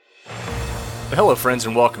Hello, friends,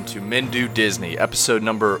 and welcome to Men Do Disney, episode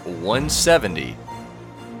number 170.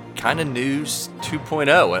 Kind of news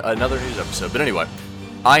 2.0, another news episode. But anyway,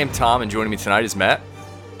 I am Tom, and joining me tonight is Matt.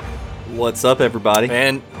 What's up, everybody?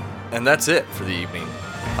 And that's it for the evening.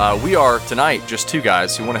 We are, tonight, just two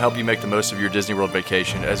guys who want to help you make the most of your Disney World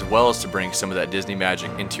vacation, as well as to bring some of that Disney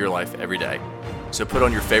magic into your life every day. So put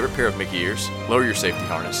on your favorite pair of Mickey ears, lower your safety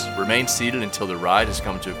harness, remain seated until the ride has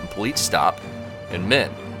come to a complete stop, and men,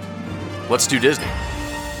 let's do Disney.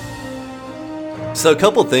 So a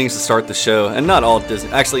couple things to start the show, and not all Disney.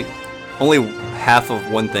 Actually, only half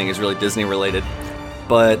of one thing is really Disney related.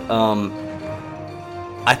 But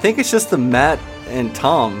I think it's just the Matt and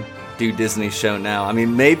Tom Do Disney show now. I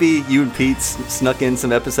mean, maybe you and Pete snuck in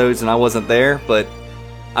some episodes and I wasn't there, but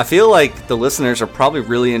I feel like the listeners are probably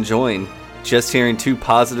really enjoying just hearing two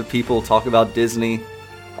positive people talk about Disney,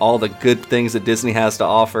 all the good things that Disney has to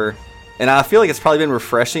offer. And I feel like it's probably been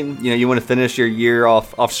refreshing. You know, you want to finish your year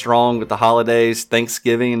off strong with the holidays,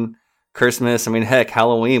 Thanksgiving, Christmas. I mean, heck,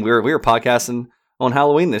 Halloween. We were podcasting on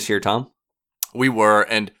Halloween this year, Tom. We were,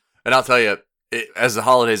 and I'll tell you, as the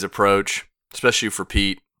holidays approach, especially for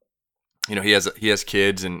Pete, you know, he has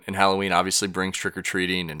kids, and Halloween obviously brings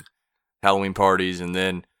trick-or-treating and Halloween parties, and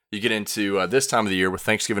then you get into this time of the year with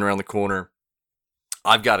Thanksgiving around the corner.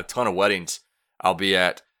 I've got a ton of weddings I'll be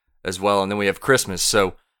at as well, and then we have Christmas,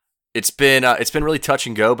 so it's been really touch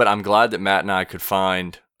and go, but I'm glad that Matt and I could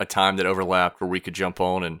find a time that overlapped where we could jump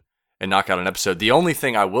on and knock out an episode. The only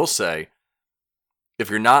thing I will say, if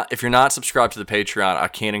you're not subscribed to the Patreon, I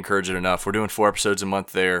can't encourage it enough. We're doing 4 episodes a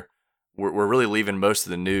month there. We're really leaving most of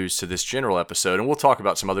the news to this general episode, and we'll talk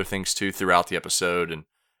about some other things too throughout the episode and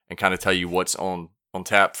kind of tell you what's on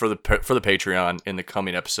tap for the Patreon in the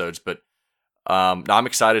coming episodes. But I'm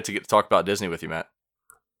excited to get to talk about Disney with you, Matt.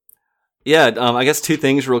 Yeah, I guess 2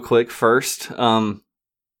 things real quick. First,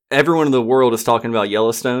 everyone in the world is talking about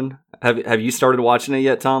Yellowstone. Have you started watching it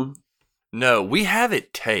yet, Tom? No, we have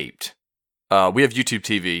it taped. We have YouTube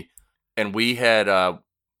TV, and we had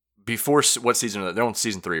before what season? They're on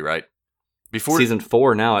season 3, right? Before season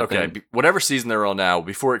 4 now. I think. Whatever season they're on now.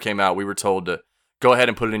 Before it came out, we were told to go ahead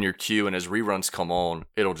and put it in your queue, and as reruns come on,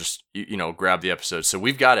 it'll just grab the episode. So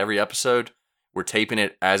we've got every episode. We're taping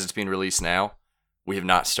it as it's being released now. We have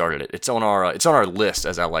not started it. It's on our list,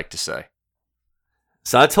 as I like to say.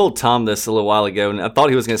 So I told Tom this a little while ago, and I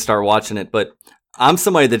thought he was going to start watching it, but I'm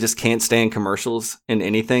somebody that just can't stand commercials in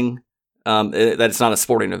anything that it's not a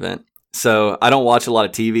sporting event. So I don't watch a lot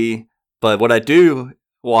of TV, but what I do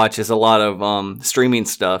watch is a lot of streaming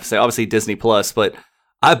stuff. So obviously Disney Plus, but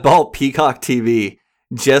I bought Peacock TV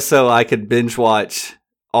just so I could binge watch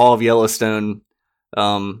all of Yellowstone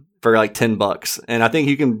for like $10, and I think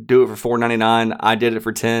you can do it for $4.99. I did it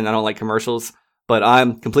for $10. I don't like commercials, but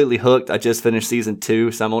I'm completely hooked. I just finished season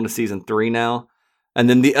 2, so I'm on to season 3 now. And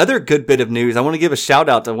then the other good bit of news, I want to give a shout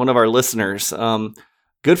out to one of our listeners,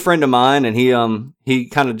 good friend of mine, and he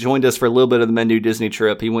kind of joined us for a little bit of the Men Do Disney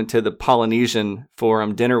trip. He went to the Polynesian for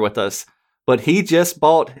dinner with us, but he just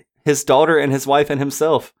bought his daughter and his wife and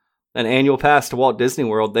himself an annual pass to Walt Disney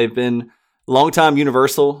World. They've been longtime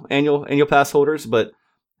Universal annual pass holders, but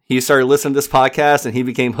he started listening to this podcast and he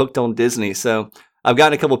became hooked on Disney. So I've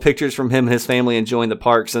gotten a couple of pictures from him and his family enjoying the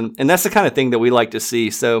parks. And that's the kind of thing that we like to see.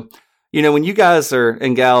 So, when you guys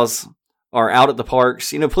and gals are out at the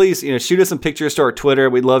parks, please, shoot us some pictures to our Twitter.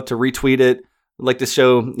 We'd love to retweet it. We'd like to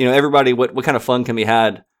show, everybody what kind of fun can be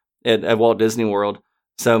had at Walt Disney World.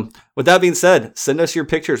 So with that being said, send us your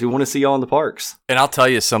pictures. We want to see y'all in the parks. And I'll tell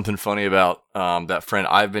you something funny about that friend.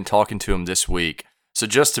 I've been talking to him this week. So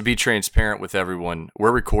just to be transparent with everyone,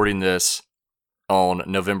 we're recording this on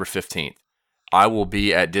November 15th. I will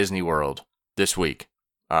be at Disney World this week.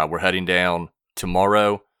 We're heading down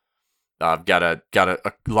tomorrow. I've got a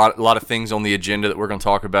lot of things on the agenda that we're going to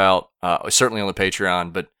talk about, certainly on the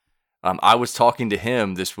Patreon. But I was talking to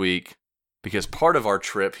him this week because part of our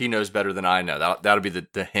trip, he knows better than I know. That'll be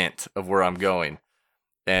the hint of where I'm going.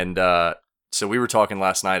 And so we were talking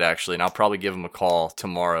last night, actually, and I'll probably give him a call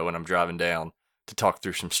tomorrow when I'm driving down to talk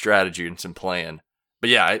through some strategy and some plan. But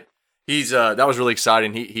yeah, he's that was really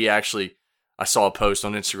exciting. He actually, I saw a post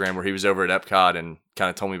on Instagram where he was over at Epcot and kind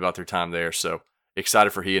of told me about their time there. So excited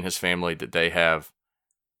for he and his family that they have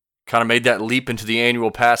kind of made that leap into the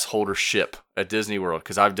annual pass holdership at Disney World,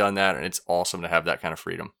 because I've done that and it's awesome to have that kind of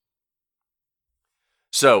freedom.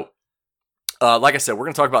 So, like I said, we're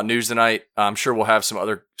going to talk about news tonight. I'm sure we'll have some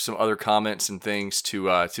other comments and things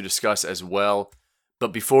to discuss as well.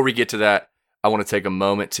 But before we get to that, I want to take a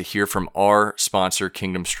moment to hear from our sponsor,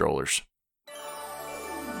 Kingdom Strollers.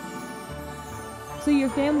 So your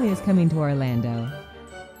family is coming to Orlando.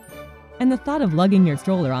 and the thought of lugging your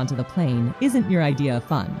stroller onto the plane isn't your idea of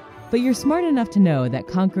fun. But you're smart enough to know that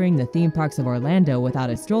conquering the theme parks of Orlando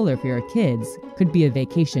without a stroller for your kids could be a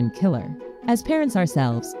vacation killer. As parents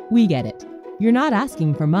ourselves, we get it. You're not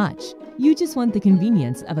asking for much. You just want the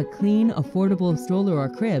convenience of a clean, affordable stroller or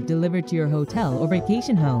crib delivered to your hotel or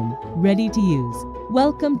vacation home, ready to use.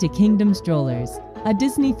 Welcome to Kingdom Strollers, a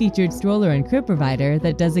Disney-featured stroller and crib provider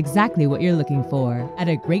that does exactly what you're looking for at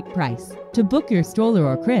a great price. To book your stroller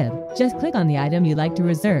or crib, just click on the item you'd like to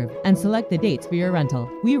reserve and select the dates for your rental.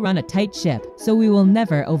 We run a tight ship, so we will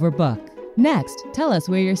never overbook. Next, tell us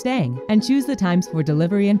where you're staying and choose the times for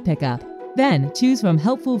delivery and pickup. Then, choose from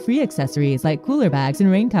helpful free accessories like cooler bags and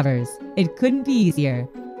rain covers. It couldn't be easier.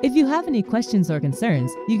 If you have any questions or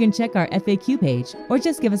concerns, you can check our FAQ page or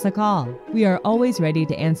just give us a call. We are always ready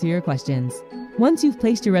to answer your questions. Once you've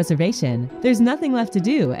placed your reservation, there's nothing left to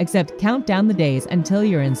do except count down the days until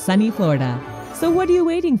you're in sunny Florida. So what are you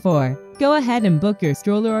waiting for? Go ahead and book your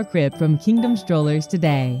stroller or crib from Kingdom Strollers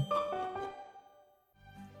today.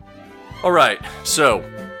 All right, so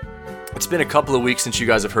it's been a couple of weeks since you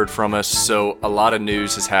guys have heard from us, so a lot of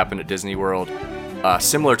news has happened at Disney World.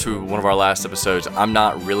 Similar to one of our last episodes, I'm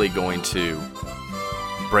not really going to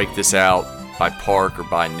break this out by park or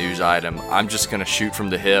by news item. I'm just going to shoot from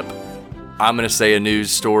the hip. I'm going to say a news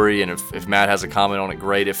story, and if Matt has a comment on it,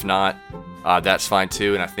 great. If not, that's fine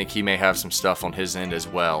too, and I think he may have some stuff on his end as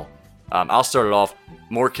well. I'll start it off.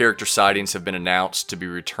 More character sightings have been announced to be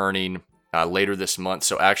returning later this month,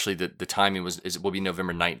 so actually the timing will be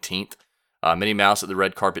November 19th. Minnie Mouse at the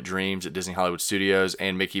Red Carpet Dreams at Disney Hollywood Studios,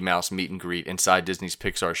 and Mickey Mouse meet and greet inside Disney's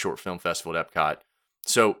Pixar Short Film Festival at Epcot.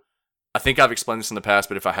 So, I think I've explained this in the past,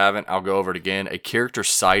 but if I haven't, I'll go over it again. A character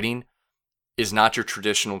sighting is not your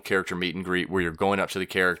traditional character meet and greet where you're going up to the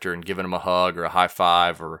character and giving them a hug or a high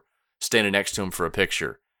five or standing next to them for a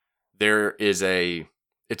picture.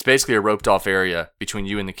 It's basically a roped off area between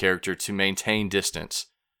you and the character to maintain distance.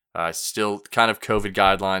 Still kind of COVID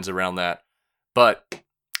guidelines around that, but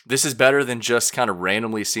this is better than just kind of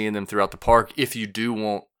randomly seeing them throughout the park if you do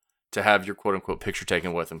want to have your quote-unquote picture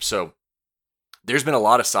taken with them. So there's been a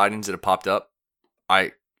lot of sightings that have popped up.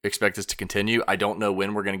 I expect this to continue. I don't know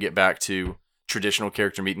when we're going to get back to traditional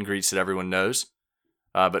character meet and greets that everyone knows.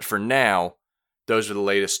 But for now, those are the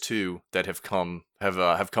latest two that have come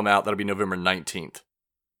out. That'll be November 19th.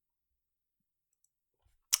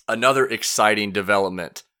 Another exciting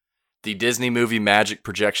development. The Disney Movie Magic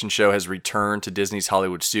projection show has returned to Disney's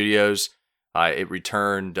Hollywood Studios. It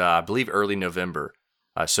returned, I believe, early November.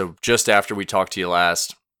 So just after we talked to you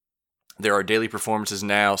last. There are daily performances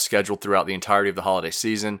now scheduled throughout the entirety of the holiday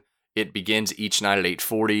season. It begins each night at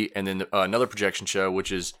 8:40, and then another projection show,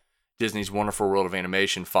 which is Disney's Wonderful World of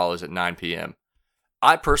Animation, follows at 9 p.m.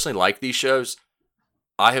 I personally like these shows.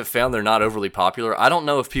 I have found they're not overly popular. I don't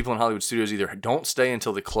know if people in Hollywood Studios either don't stay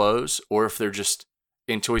until the close or if they're just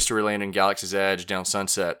in Toy Story Land and Galaxy's Edge down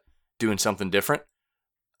Sunset doing something different.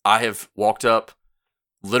 I have walked up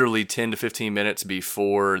literally 10 to 15 minutes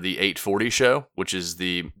before the 8:40 show, which is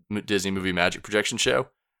the Disney Movie Magic projection show,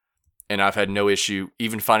 and I've had no issue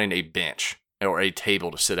even finding a bench or a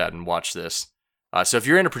table to sit at and watch this. So if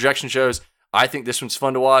you're into projection shows, I think this one's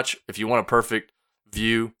fun to watch. If you want a perfect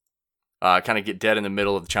view, kind of get dead in the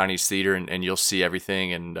middle of the Chinese theater and you'll see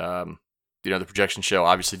everything. And, the projection show,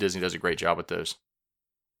 obviously Disney does a great job with those.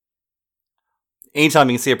 Anytime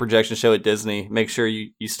you can see a projection show at Disney, make sure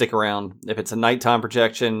you stick around. If it's a nighttime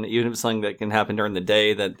projection, even if it's something that can happen during the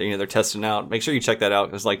day that they're testing out, make sure you check that out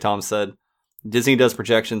because, like Tom said, Disney does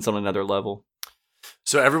projections on another level.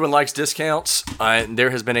 So everyone likes discounts. There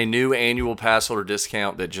has been a new annual pass holder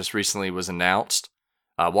discount that just recently was announced.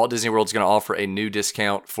 Walt Disney World is going to offer a new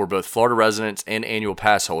discount for both Florida residents and annual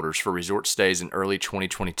pass holders for resort stays in early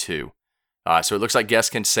 2022. So it looks like guests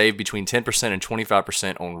can save between 10% and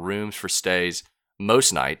 25% on rooms for stays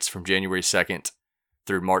most nights from January 2nd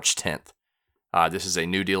through March 10th. This is a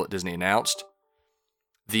new deal that Disney announced.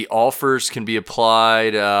 The offers can be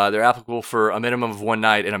applied. They're applicable for a minimum of one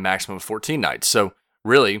night and a maximum of 14 nights. So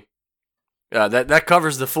really, that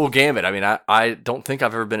covers the full gamut. I mean, I don't think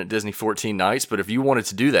I've ever been at Disney 14 nights, but if you wanted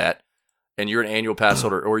to do that and you're an annual pass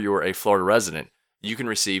holder or you're a Florida resident, you can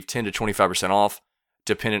receive 10 to 25% off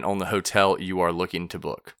dependent on the hotel you are looking to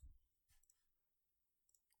book.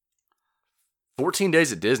 14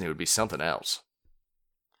 days at Disney would be something else.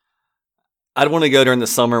 I'd want to go during the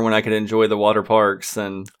summer when I could enjoy the water parks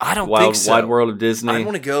and I don't think so. Wide World of Disney. I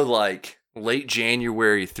want to go like late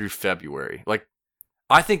January through February. Like,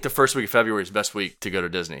 I think the first week of February is the best week to go to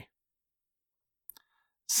Disney.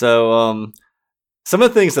 So, some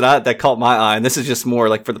of the things that caught my eye, and this is just more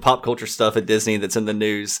like for the pop culture stuff at Disney that's in the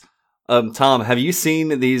news. Tom, have you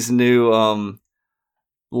seen these new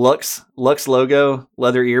Lux logo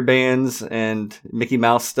leather ear bands and Mickey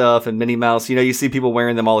Mouse stuff and Minnie Mouse? You know, you see people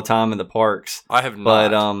wearing them all the time in the parks. I have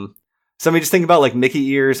not. But somebody just think about like Mickey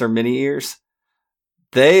ears or Minnie ears.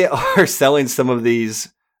 They are selling some of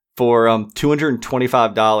these for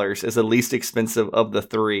 $225 as the least expensive of the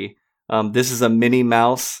three. This is a Minnie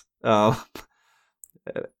Mouse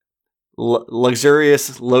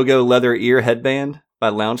luxurious logo leather ear headband by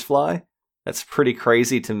Loungefly. That's pretty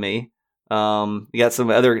crazy to me. You got some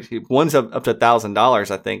other ones up to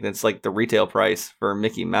 $1,000, I think. That's like the retail price for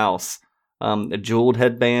Mickey Mouse. A jeweled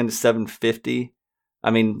headband, $750. I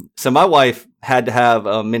mean, so my wife had to have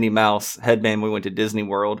a Minnie Mouse headband when we went to Disney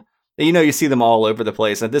World. You know, you see them all over the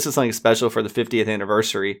place. And this is something special for the 50th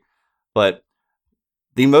anniversary. But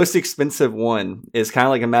the most expensive one is kind of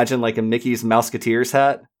like, imagine like a Mickey's Mouseketeers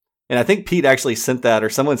hat. And I think Pete actually sent that, or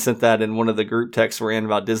someone sent that in one of the group texts we're in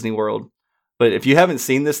about Disney World. But if you haven't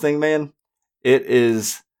seen this thing, man, it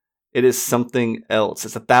is something else.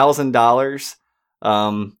 It's $1,000.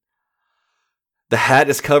 The hat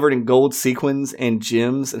is covered in gold sequins and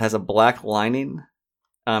gems. It has a black lining.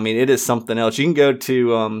 I mean, it is something else. You can go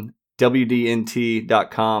to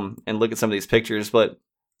WDNT.com and look at some of these pictures. But,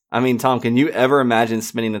 I mean, Tom, can you ever imagine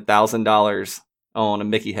spending $1,000 on a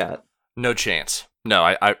Mickey hat? No chance. No,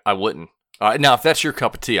 I wouldn't. Now, if that's your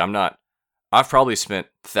cup of tea, I'm not. I've probably spent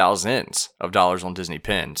thousands of dollars on Disney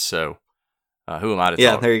pins. So, who am I to talk?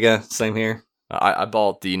 Yeah, there you go. Same here. I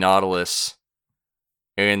bought the Nautilus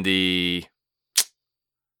and the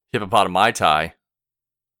Hippopotami tie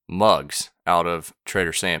mugs out of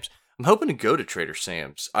Trader Sam's. I'm hoping to go to Trader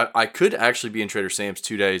Sam's. I could actually be in Trader Sam's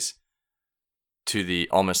 2 days to the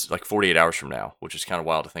almost like 48 hours from now, which is kind of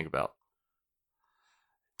wild to think about.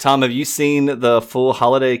 Tom, have you seen the full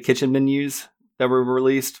holiday kitchen menus that were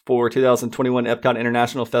released for 2021 Epcot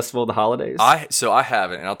International Festival of the Holidays? So I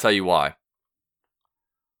haven't, and I'll tell you why.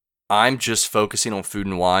 I'm just focusing on Food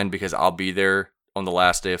and Wine because I'll be there on the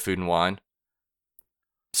last day of Food and Wine.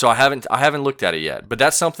 So I haven't looked at it yet, but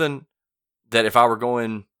that's something that if I were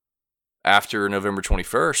going after November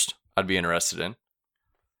 21st, I'd be interested in.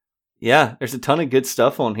 Yeah, there's a ton of good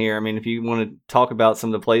stuff on here. I mean, if you want to talk about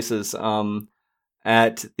some of the places,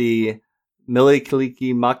 at the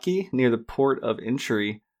Melikilikimaki near the port of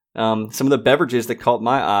entry, some of the beverages that caught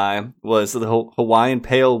my eye was the Hawaiian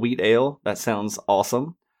Pale Wheat Ale. That sounds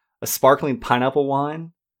awesome. A sparkling pineapple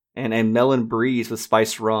wine, and a melon breeze with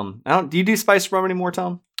spiced rum. Do you do spiced rum anymore,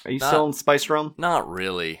 Tom? Are you selling spiced rum? Not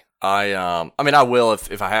really. I mean, I will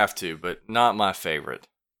if I have to, but not my favorite.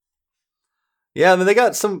 Yeah, I mean, they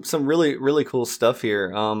got some really, really cool stuff here.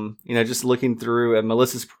 You know, just looking through at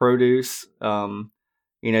Melissa's Produce,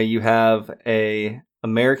 you know, you have a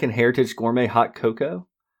American Heritage Gourmet Hot Cocoa.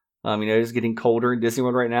 You know, it's getting colder in Disney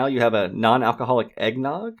World right now. You have a non-alcoholic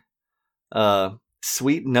eggnog,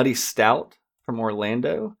 sweet nutty stout from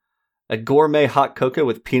Orlando, a gourmet hot cocoa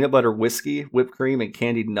with peanut butter whiskey, whipped cream, and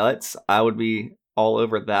candied nuts. I would be all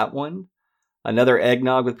over that one. Another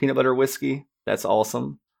eggnog with peanut butter whiskey. That's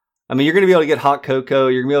awesome. I mean, you're going to be able to get hot cocoa.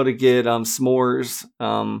 You're going to be able to get s'mores,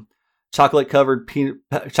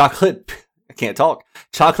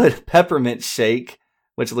 chocolate peppermint shake,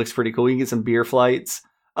 which looks pretty cool. You can get some beer flights.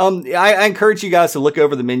 I encourage you guys to look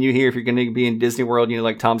over the menu here if you're going to be in Disney World. You know,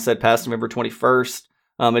 like Tom said, past November 21st.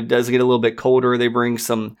 It does get a little bit colder. They bring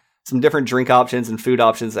some different drink options and food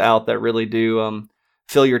options out that really do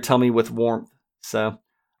fill your tummy with warmth. So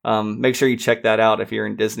make sure you check that out if you're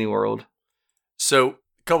in Disney World. So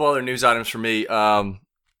a couple other news items for me.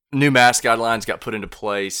 New mask guidelines got put into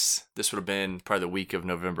place. This would have been probably the week of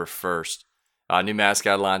November 1st. New mask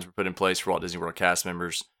guidelines were put in place for Walt Disney World cast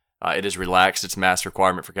members. It has relaxed its mask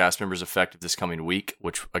requirement for cast members effective this coming week,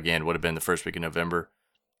 which, again, would have been the first week of November.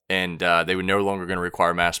 And they were no longer going to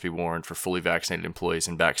require masks to be worn for fully vaccinated employees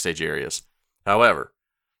in backstage areas. However,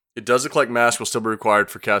 it does look like masks will still be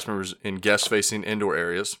required for cast members in guest-facing indoor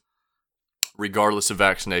areas, regardless of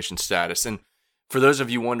vaccination status. And for those of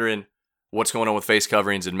you wondering what's going on with face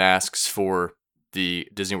coverings and masks for the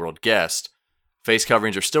Disney World guest, face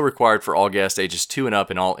coverings are still required for all guests ages 2 and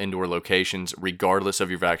up in all indoor locations, regardless of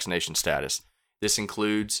your vaccination status. This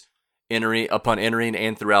includes upon entering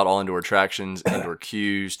and throughout all indoor attractions, indoor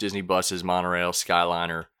queues, Disney buses, monorail,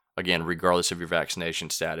 Skyliner, again, regardless of your vaccination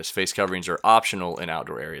status. Face coverings are optional in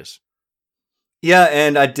outdoor areas. Yeah,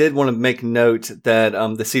 and I did want to make note that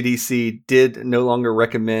the CDC did no longer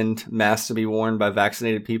recommend masks to be worn by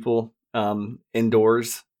vaccinated people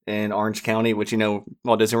indoors in Orange County, which, you know,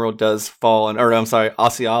 Walt Disney World does fall in, or I'm sorry,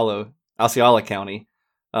 Osceola County.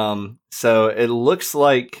 So it looks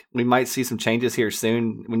like we might see some changes here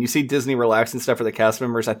soon. When you see Disney relaxing stuff for the cast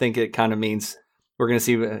members, I think it kind of means we're going to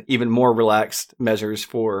see even more relaxed measures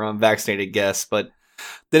for vaccinated guests. But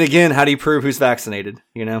then again, how do you prove who's vaccinated?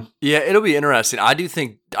 You know? Yeah, it'll be interesting. I do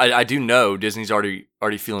think I do know Disney's already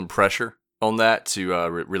feeling pressure on that to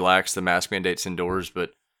relax the mask mandates indoors.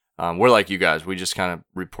 But we're like you guys. We just kind of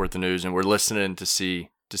report the news and we're listening to see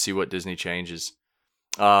what Disney changes.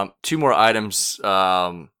 Two more items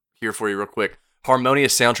here for you real quick.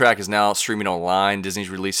 Harmonious soundtrack is now streaming online. Disney's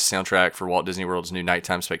released a soundtrack for Walt Disney World's new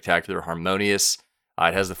nighttime spectacular, Harmonious.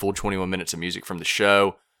 It has the full 21 minutes of music from the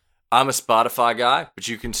show. I'm a Spotify guy, but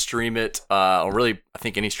you can stream it on really, I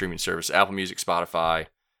think, any streaming service. Apple Music, Spotify.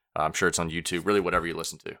 I'm sure it's on YouTube. Really, whatever you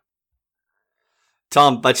listen to.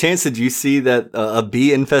 Tom, by chance, did you see that a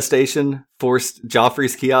bee infestation forced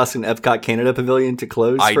Joffrey's Kiosk and Epcot Canada Pavilion to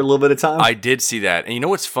close for a little bit of time? I did see that. And you know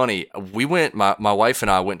what's funny? We went, my wife and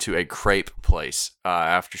I went to a crepe place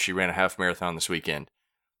after she ran a half marathon this weekend.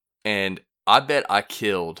 And I bet I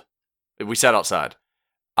killed, we sat outside.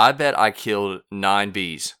 I bet I killed 9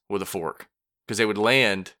 bees with a fork because they would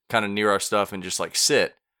land kind of near our stuff and just like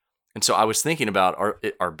sit. And so I was thinking about,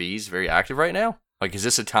 are bees very active right now? Like, is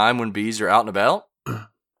this a time when bees are out and about?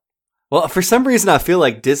 Well, for some reason, I feel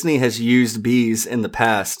like Disney has used bees in the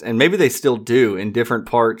past, and maybe they still do in different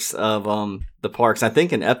parts of the parks. I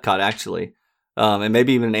think in Epcot, actually, and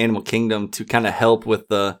maybe even in Animal Kingdom to kind of help with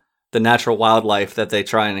the natural wildlife that they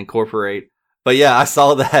try and incorporate. But yeah, I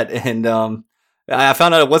saw that, and I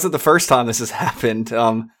found out it wasn't the first time this has happened.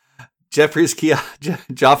 Joffrey's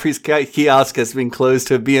Kiosk has been closed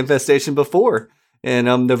to a bee infestation before in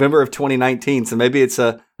November of 2019. So maybe it's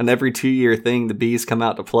an every 2-year thing. The bees come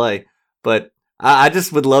out to play. But I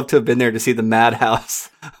just would love to have been there to see the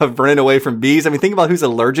madhouse of running away from bees. I mean, think about who's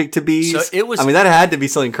allergic to bees. So it was, I mean, that had to be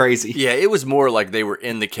something crazy. Yeah, it was more like they were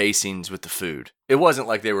in the casings with the food. It wasn't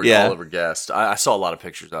like they were all over guests. I saw a lot of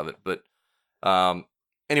pictures of it. But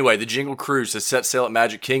anyway, the Jingle Cruise has set sail at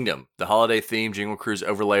Magic Kingdom. The holiday-themed Jingle Cruise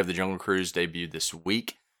overlay of the Jungle Cruise debuted this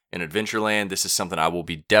week in Adventureland. This is something I will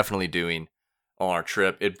be definitely doing on our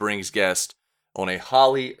trip. It brings guests on a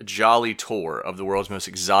holly jolly tour of the world's most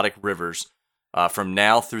exotic rivers from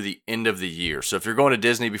now through the end of the year. So if you're going to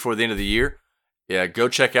Disney before the end of the year, yeah, go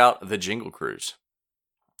check out the Jingle Cruise.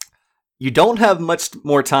 You don't have much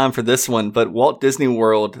more time for this one, but Walt Disney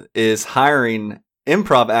World is hiring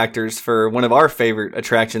improv actors for one of our favorite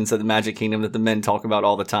attractions at the Magic Kingdom that the men talk about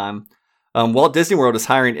all the time. Walt Disney World is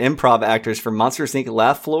hiring improv actors for Monsters, Inc.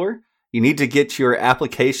 Laugh Floor. You need to get your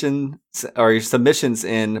applications or your submissions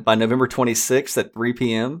in by November 26th at 3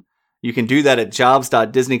 p.m. You can do that at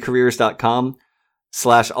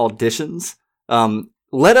jobs.disneycareers.com/auditions.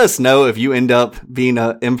 Let us know if you end up being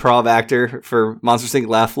an improv actor for Monsters, Inc.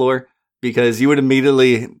 Laugh Floor, because you would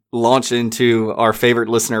immediately launch into our favorite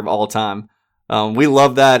listener of all time. We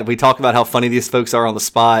love that. We talk about how funny these folks are on the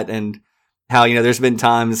spot and how, there's been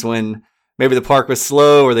times when maybe the park was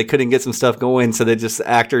slow or they couldn't get some stuff going. So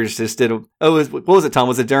actors just did, what was it, Tom?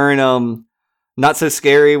 Was it during Not So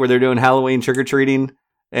Scary where they're doing Halloween trick-or-treating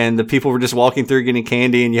and the people were just walking through getting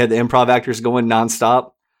candy and you had the improv actors going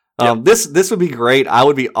nonstop? Yep. This would be great. I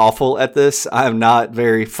would be awful at this. I am not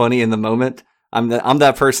very funny in the moment. I'm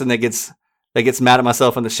that person that gets mad at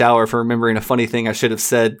myself in the shower for remembering a funny thing I should have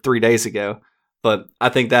said 3 days ago. But I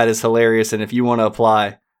think that is hilarious. And if you want to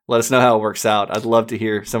apply, let us know how it works out. I'd love to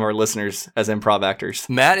hear some of our listeners as improv actors.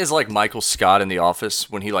 Matt is like Michael Scott in The Office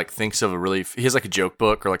when he thinks of he has like a joke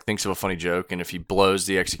book or thinks of a funny joke. And if he blows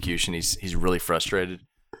the execution, he's really frustrated.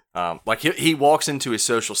 He walks into a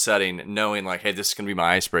social setting knowing hey, this is going to be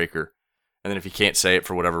my icebreaker. And then if he can't say it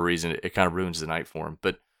for whatever reason, it kind of ruins the night for him.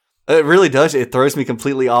 But it really does. It throws me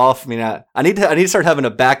completely off. I mean, I need to start having a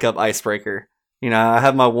backup icebreaker. I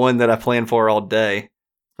have my one that I plan for all day.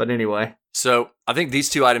 But anyway. So I think these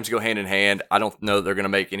two items go hand in hand. I don't know that they're going to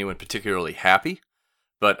make anyone particularly happy.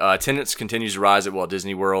 But attendance continues to rise at Walt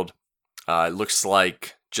Disney World. It looks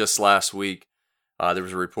like just last week, there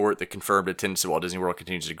was a report that confirmed attendance at Walt Disney World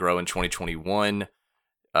continues to grow in 2021.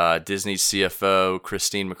 Disney's CFO,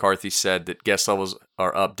 Christine McCarthy, said that guest levels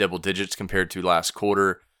are up double digits compared to last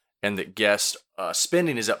quarter and that guest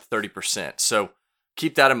spending is up 30%. So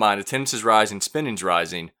keep that in mind. Attendance is rising, spending's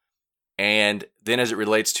rising. And then as it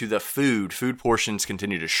relates to the food portions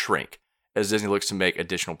continue to shrink as Disney looks to make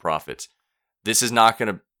additional profits. This is not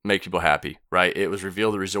going to make people happy, right? It was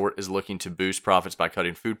revealed the resort is looking to boost profits by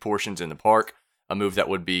cutting food portions in the park, a move that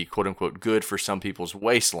would be quote unquote good for some people's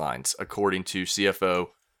waistlines, according to CFO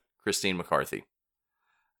Christine McCarthy.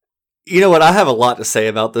 You know what? I have a lot to say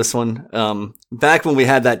about this one. Back when we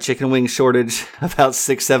had that chicken wing shortage about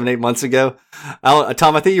 6, 7, 8 months ago,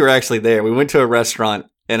 Tom, I think you were actually there. We went to a restaurant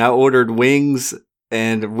and I ordered wings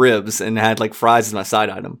and ribs and had like fries as my side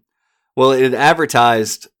item. Well, it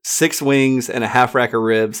advertised 6 wings and a half rack of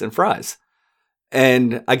ribs and fries.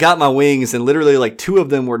 And I got my wings and literally like 2 of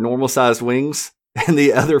them were normal sized wings and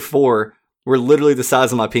the other 4 were literally the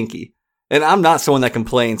size of my pinky. And I'm not someone that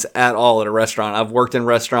complains at all at a restaurant. I've worked in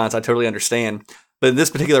restaurants. I totally understand. But in this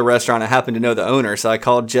particular restaurant, I happened to know the owner. So I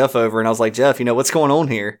called Jeff over and I was like, Jeff, what's going on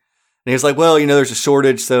here? And he was like, well, there's a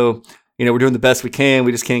shortage. So, we're doing the best we can.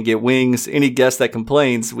 We just can't get wings. Any guest that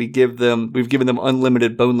complains, we've given them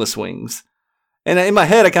unlimited boneless wings. And in my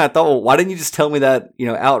head, I kind of thought, well, why didn't you just tell me that,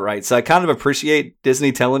 outright? So I kind of appreciate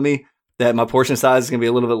Disney telling me that my portion size is going to be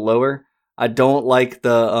a little bit lower. I don't like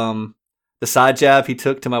the side jab he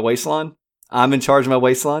took to my waistline. I'm in charge of my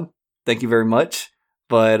waistline. Thank you very much.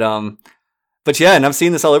 But yeah, and I've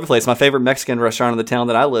seen this all over the place. My favorite Mexican restaurant in the town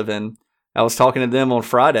that I live in, I was talking to them on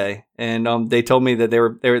Friday, and they told me that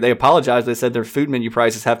they apologized. They said their food menu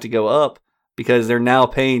prices have to go up because they're now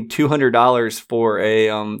paying $200 for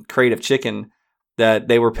a crate of chicken that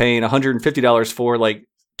they were paying $150 for like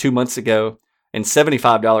 2 months ago and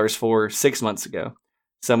 $75 for 6 months ago.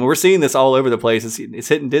 So we're seeing this all over the place. It's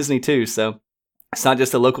hitting Disney too. So it's not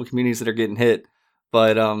just the local communities that are getting hit,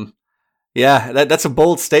 but yeah, that's a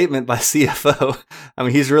bold statement by CFO. I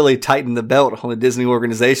mean, he's really tightened the belt on the Disney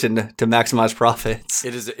organization to maximize profits.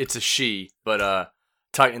 It's a she, but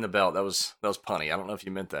tighten the belt. That was punny. I don't know if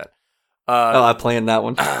you meant that. I planned that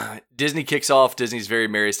one. Disney kicks off Disney's Very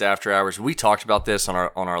Merriest After Hours. We talked about this on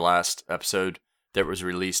our last episode that was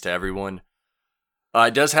released to everyone.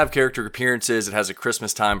 It does have character appearances. It has a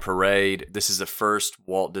Christmas time parade. This is the first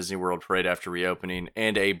Walt Disney World parade after reopening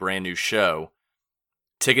and a brand new show.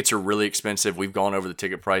 Tickets are really expensive. We've gone over the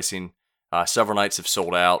ticket pricing. Several nights have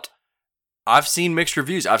sold out. I've seen mixed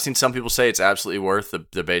reviews. I've seen some people say it's absolutely worth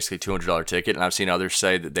the basically $200 ticket, and I've seen others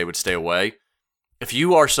say that they would stay away. If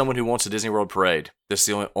you are someone who wants a Disney World parade, this is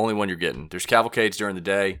the only one you're getting. There's cavalcades during the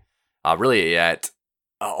day, really at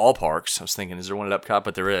all parks. I was thinking, is there one at Epcot?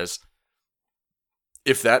 But there is.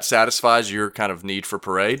 If that satisfies your kind of need for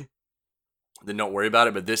parade, then don't worry about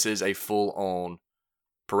it. But this is a full-on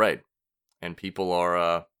parade, and people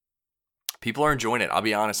are enjoying it. I'll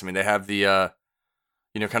be honest. I mean, they have the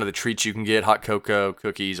kind of the treats you can get: hot cocoa,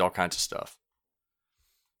 cookies, all kinds of stuff.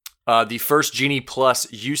 The first Genie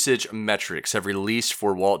Plus usage metrics have released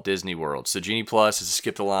for Walt Disney World. So Genie Plus is a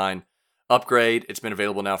skip-the-line upgrade. It's been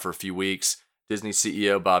available now for a few weeks. Disney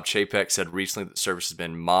CEO Bob Chapek said recently that the service has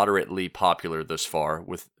been moderately popular thus far,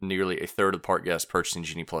 with nearly a third of park guests purchasing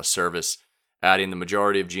Genie Plus service, adding the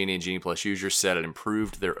majority of Genie and Genie Plus users said it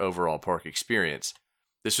improved their overall park experience.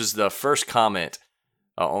 This was the first comment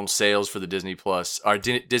on sales for the Disney Plus, or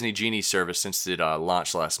Disney Genie service since it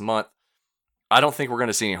launched last month. I don't think we're going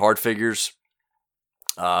to see any hard figures,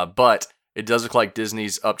 but it does look like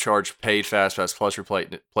Disney's upcharge paid FastPass Plus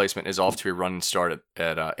replacement is off to a running start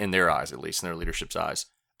at in their eyes, at least in their leadership's eyes.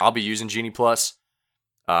 I'll be using Genie Plus.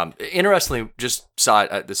 Interestingly, just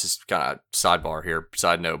this is kind of sidebar here,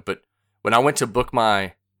 side note, but when I went to book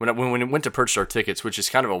when I went to purchase our tickets, which is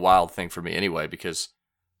kind of a wild thing for me anyway, because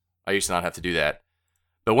I used to not have to do that,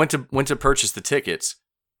 but went to purchase the tickets.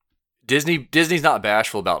 Disney's not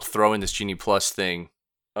bashful about throwing this Genie Plus thing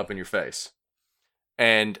up in your face.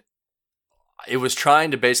 And it was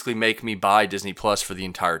trying to basically make me buy Disney Plus for the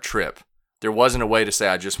entire trip. There wasn't a way to say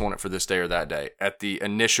I just want it for this day or that day at the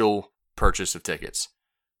initial purchase of tickets.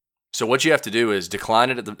 So what you have to do is decline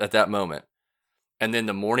it at that moment. And then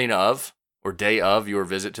the morning of or day of your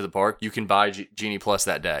visit to the park, you can buy Genie Plus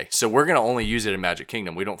that day. So we're going to only use it in Magic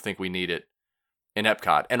Kingdom. We don't think we need it in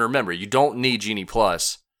Epcot. And remember, you don't need Genie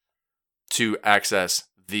Plus to access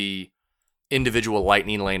the individual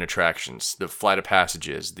Lightning Lane attractions, the Flight of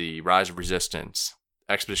Passages, the Rise of Resistance,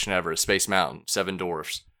 Expedition Everest, Space Mountain, Seven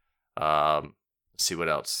Dwarfs. Let's see what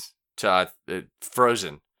else.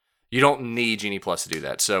 Frozen. You don't need Genie Plus to do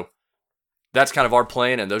that. So that's kind of our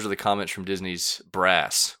plan, and those are the comments from Disney's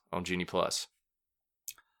brass on Genie Plus.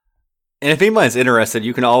 And if anybody's interested,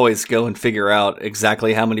 you can always go and figure out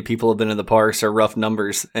exactly how many people have been in the parks or rough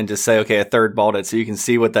numbers and just say, okay, a third bought it. So you can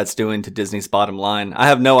see what that's doing to Disney's bottom line. I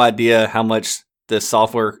have no idea how much this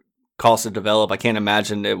software cost to develop. I can't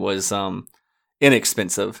imagine it was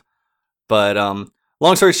inexpensive. But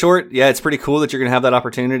long story short, yeah, it's pretty cool that you're going to have that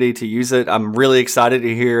opportunity to use it. I'm really excited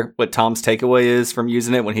to hear what Tom's takeaway is from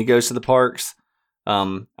using it when he goes to the parks.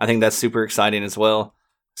 I think that's super exciting as well.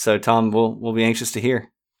 So Tom, we'll be anxious to hear.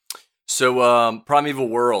 So, Primeval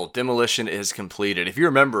World, demolition is completed. If you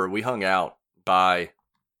remember, we hung out by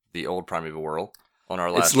the old Primeval Whirl on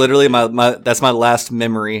our last. It's literally that's my last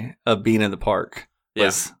memory of being in the park.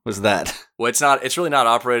 Was that. Well, it's really not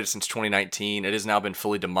operated since 2019. It has now been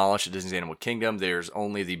fully demolished at Disney's Animal Kingdom. There's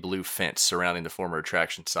only the blue fence surrounding the former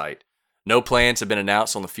attraction site. No plans have been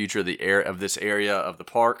announced on the future of this area of the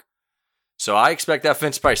park. So I expect that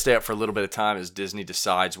fence to probably stay up for a little bit of time as Disney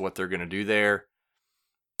decides what they're going to do there.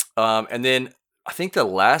 And then I think the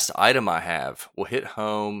last item I have will hit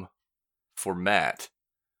home for Matt.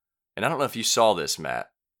 And I don't know if you saw this,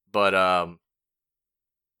 Matt, but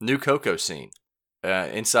new Coco scene.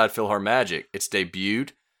 Inside PhilharMagic. It's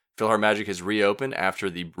debuted. PhilharMagic has reopened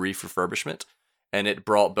after the brief refurbishment, and it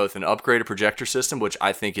brought both an upgraded projector system, which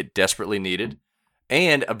I think it desperately needed,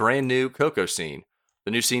 and a brand new Coco scene.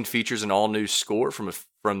 The new scene features an all-new score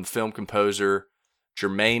from film composer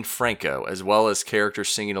Jermaine Franco, as well as characters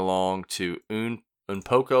singing along to Un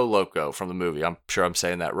Poco Loco from the movie. I'm sure I'm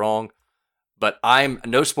saying that wrong, but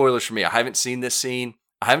no spoilers for me. I haven't seen this scene.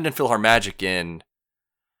 I haven't done PhilharMagic in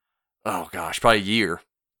probably a year,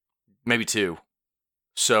 maybe 2.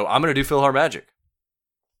 So I'm going to do PhilharMagic.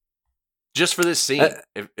 Just for this scene,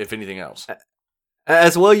 if anything else.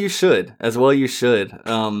 As well you should.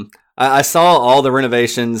 I saw all the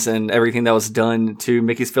renovations and everything that was done to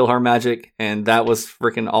Mickey's PhilharMagic, and that was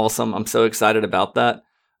freaking awesome. I'm so excited about that.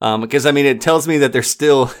 Because, I mean, it tells me that they're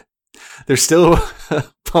still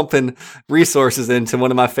pumping resources into one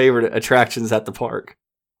of my favorite attractions at the park.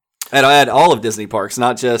 And I had all of Disney parks,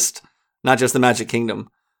 not just the Magic Kingdom.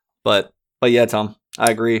 But yeah, Tom,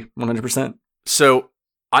 I agree 100%. So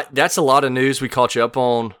that's a lot of news we caught you up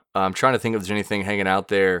on. I'm trying to think if there's anything hanging out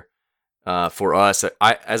there for us.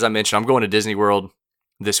 As I mentioned, I'm going to Disney World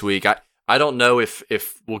this week. I don't know if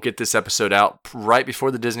we'll get this episode out right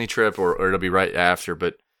before the Disney trip or it'll be right after,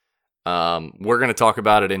 but we're going to talk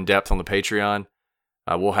about it in depth on the Patreon.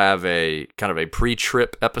 We'll have a kind of a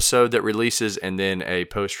pre-trip episode that releases and then a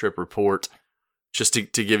post-trip report just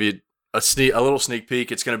to give you a little sneak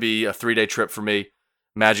peek. It's going to be a 3-day trip for me.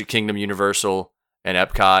 Magic Kingdom, Universal, and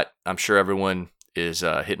Epcot. I'm sure everyone is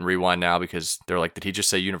hitting rewind now because they're like, did he just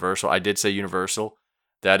say Universal? I did say Universal.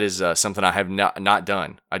 That is something I have not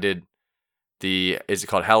done. I did is it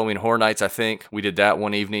called Halloween Horror Nights, I think. We did that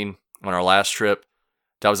one evening on our last trip.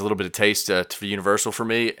 That was a little bit of taste for Universal for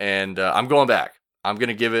me, and I'm going back. I'm going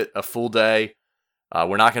to give it a full day.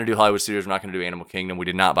 We're not going to do Hollywood Studios. We're not going to do Animal Kingdom. We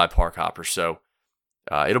did not buy Park Hoppers, so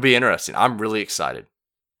it'll be interesting. I'm really excited.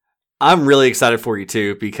 I'm really excited for you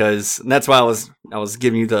too, because that's why I was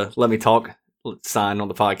giving you the let me talk sign on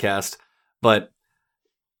the podcast. But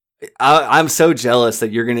I'm so jealous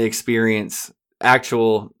that you're going to experience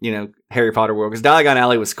actual, Harry Potter world, because Diagon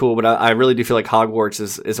Alley was cool, but I really do feel like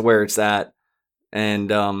Hogwarts is where it's at. And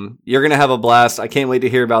you're going to have a blast. I can't wait to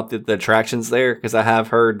hear about the attractions there, because I have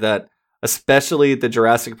heard that, especially the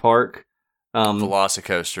Jurassic Park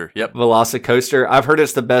Velocicoaster. Yep. Velocicoaster. I've heard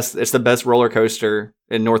it's the best roller coaster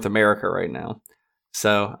in North America right now.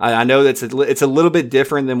 So I know that it's a little bit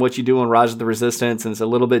different than what you do on Rise of the Resistance, and it's a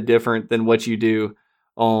little bit different than what you do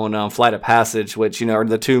on Flight of Passage, which, are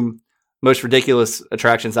the two most ridiculous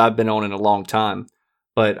attractions I've been on in a long time.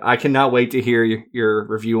 But I cannot wait to hear your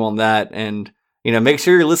review on that. And, make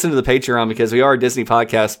sure you're listening to the Patreon, because we are a Disney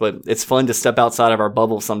podcast, but it's fun to step outside of our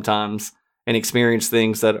bubble sometimes and experience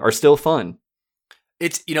things that are still fun.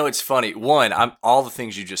 It's, it's funny. One, all the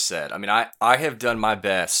things you just said. I mean, I have done my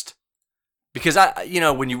best, because I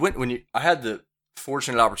had the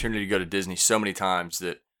fortunate opportunity to go to Disney so many times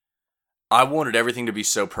that I wanted everything to be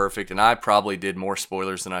so perfect, and I probably did more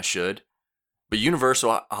spoilers than I should. But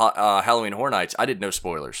Universal Halloween Horror Nights, I did no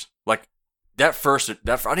spoilers. Like that first, I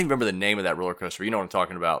don't even remember the name of that roller coaster. You know what I'm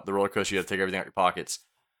talking about? The roller coaster you have to take everything out of your pockets.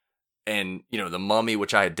 And, the Mummy,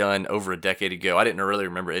 which I had done over a decade ago, I didn't really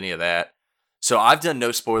remember any of that. So I've done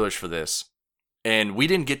no spoilers for this. And we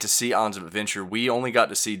didn't get to see Islands of Adventure. We only got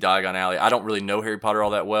to see Diagon Alley. I don't really know Harry Potter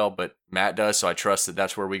all that well, but Matt does, so I trust that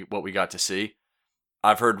that's what we got to see.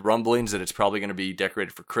 I've heard rumblings that it's probably going to be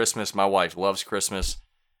decorated for Christmas. My wife loves Christmas.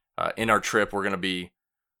 In our trip, we're going to be,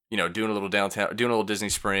 doing a little downtown, doing a little Disney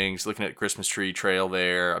Springs, looking at the Christmas tree trail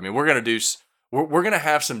there. I mean, we're going to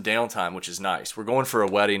have some downtime, which is nice. We're going for a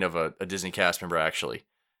wedding of a Disney cast member, actually.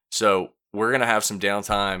 So we're going to have some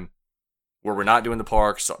downtime where we're not doing the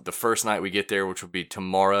parks. The first night we get there, which will be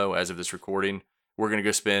tomorrow as of this recording, we're going to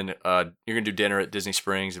go spend, you're going to do dinner at Disney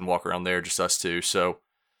Springs and walk around there, just us two. So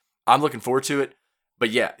I'm looking forward to it. But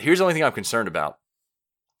yeah, here's the only thing I'm concerned about.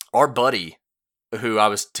 Our buddy, who I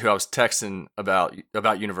was texting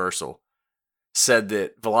about Universal, said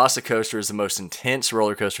that Velocicoaster is the most intense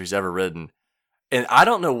roller coaster he's ever ridden. And I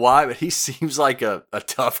don't know why, but he seems like a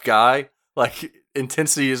tough guy. Like,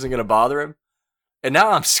 intensity isn't going to bother him. And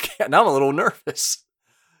now I'm scared. Now I'm a little nervous.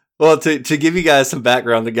 Well, to give you guys some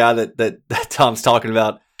background, the guy that Tom's talking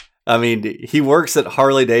about, I mean, he works at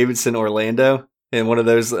Harley Davidson Orlando in one of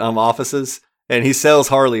those offices, and he sells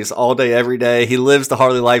Harleys all day, every day. He lives the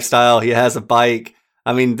Harley lifestyle. He has a bike.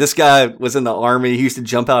 I mean, this guy was in the Army. He used to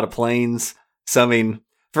jump out of planes. So, I mean,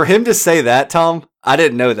 for him to say that, Tom, I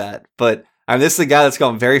didn't know that. But I mean, this is a guy that's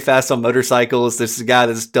gone very fast on motorcycles. This is a guy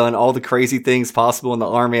that's done all the crazy things possible in the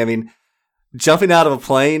Army. I mean, jumping out of a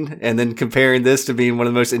plane and then comparing this to being one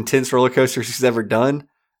of the most intense roller coasters he's ever done,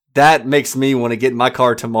 that makes me want to get in my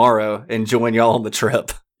car tomorrow and join y'all on the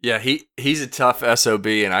trip. Yeah, he's a tough SOB,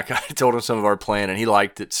 and I kind of told him some of our plan, and he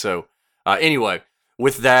liked it. So anyway,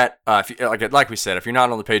 with that, like we said, if you're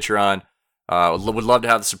not on the Patreon, would love to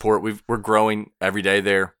have the support. We're growing every day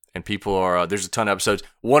there, and people are there's a ton of episodes.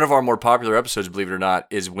 One of our more popular episodes, believe it or not,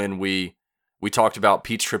 is when we talked about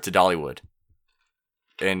Pete's trip to Dollywood.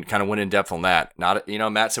 And kind of went in depth on that. Not,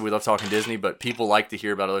 Matt said we love talking Disney, but people like to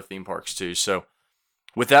hear about other theme parks too. So,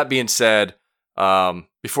 with that being said,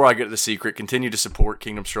 before I get to the secret, continue to support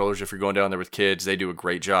Kingdom Strollers if you're going down there with kids. They do a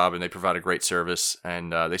great job and they provide a great service,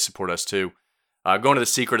 and they support us too. Going to the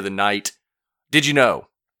secret of the night. Did you know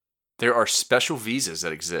there are special visas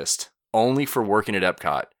that exist only for working at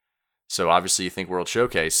Epcot? So obviously you think World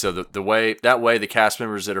Showcase. So the way the cast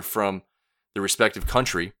members that are from the respective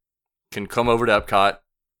country can come over to Epcot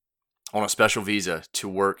on a special visa to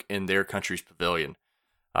work in their country's pavilion.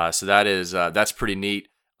 So that's pretty neat.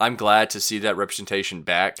 I'm glad to see that representation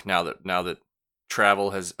back now that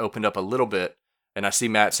travel has opened up a little bit. And I see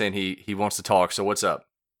Matt saying he wants to talk. So what's up?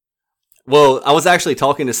 Well, I was actually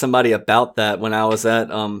talking to somebody about that when I was at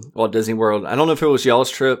Walt Disney World. I don't know if it was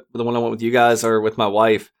y'all's trip, the one I went with you guys, or with my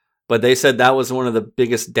wife, but they said that was one of the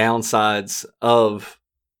biggest downsides of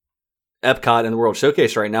Epcot and the World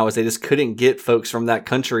Showcase right now is they just couldn't get folks from that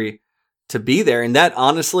country to be there. And that,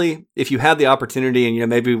 honestly, if you have the opportunity and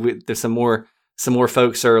maybe there's some more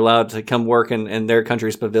folks are allowed to come work in their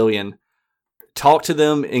country's pavilion, talk to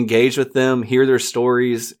them, engage with them, hear their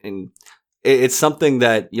stories, and it's something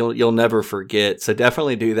that you'll never forget. So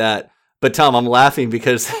definitely do that. But Tom, I'm laughing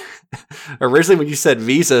because originally when you said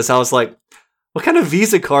visas, I was like, what kind of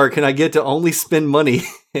Visa card can I get to only spend money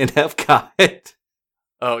in Epcot?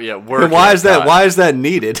 Oh yeah, and why is that? Why is that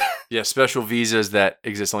needed? Yeah, special visas that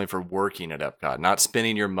exist only for working at Epcot, not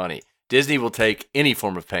spending your money. Disney will take any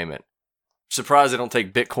form of payment. Surprised they don't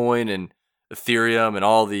take Bitcoin and Ethereum and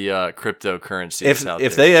all the cryptocurrencies out there.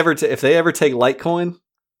 If they ever take Litecoin,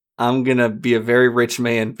 I'm gonna be a very rich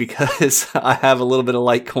man because I have a little bit of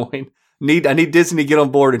Litecoin. I need Disney to get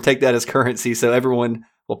on board and take that as currency, so everyone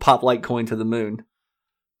will pop Litecoin to the moon.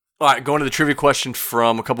 All right, going to the trivia question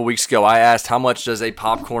from a couple weeks ago, I asked how much does a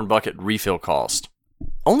popcorn bucket refill cost?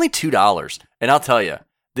 Only $2. And I'll tell you,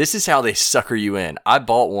 this is how they sucker you in. I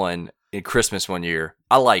bought one in Christmas one year.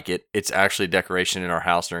 I like it. It's actually a decoration in our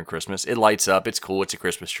house during Christmas. It lights up. It's cool. It's a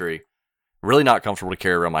Christmas tree. Really not comfortable to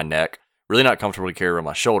carry around my neck. Really not comfortable to carry around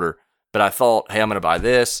my shoulder. But I thought, hey, I'm going to buy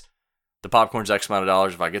this. The popcorn's X amount of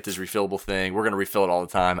dollars. If I get this refillable thing, we're going to refill it all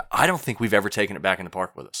the time. I don't think we've ever taken it back in the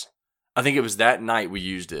park with us. I think it was that night we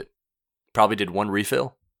used it. Probably did one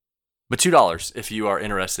refill. But $2 if you are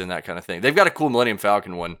interested in that kind of thing. They've got a cool Millennium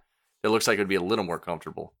Falcon one that looks like it would be a little more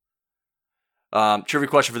comfortable. Trivia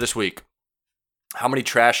question for this week. How many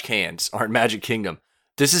trash cans are in Magic Kingdom?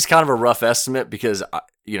 This is kind of a rough estimate because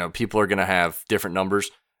people are going to have different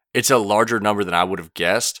numbers. It's a larger number than I would have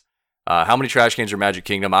guessed. How many trash cans are in Magic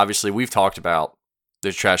Kingdom? Obviously, we've talked about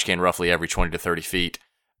there's trash can roughly every 20 to 30 feet.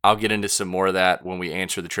 I'll get into some more of that when we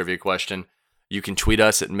answer the trivia question. You can tweet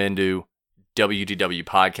us at Mendu WDW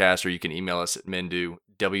Podcast, or you can email us at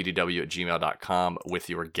mendowdw@gmail.com with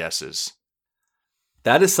your guesses.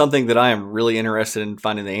 That is something that I am really interested in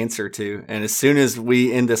finding the answer to. And as soon as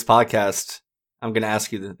we end this podcast, I'm going to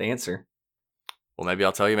ask you the answer. Well, maybe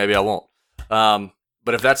I'll tell you, maybe I won't.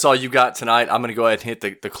 But if that's all you got tonight, I'm going to go ahead and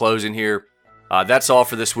hit the closing here. That's all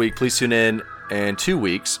for this week. Please tune in 2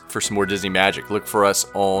 weeks for some more Disney magic. Look for us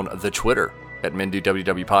on the Twitter at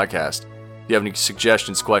MenduWDW Podcast. If you have any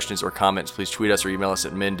suggestions, questions, or comments, please tweet us or email us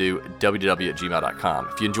at mendowdw@gmail.com.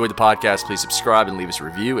 If you enjoyed the podcast, please subscribe and leave us a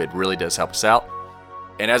review. It really does help us out.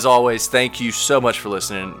 And as always, thank you so much for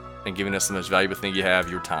listening and giving us the most valuable thing you have,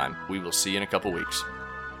 your time. We will see you in a couple weeks.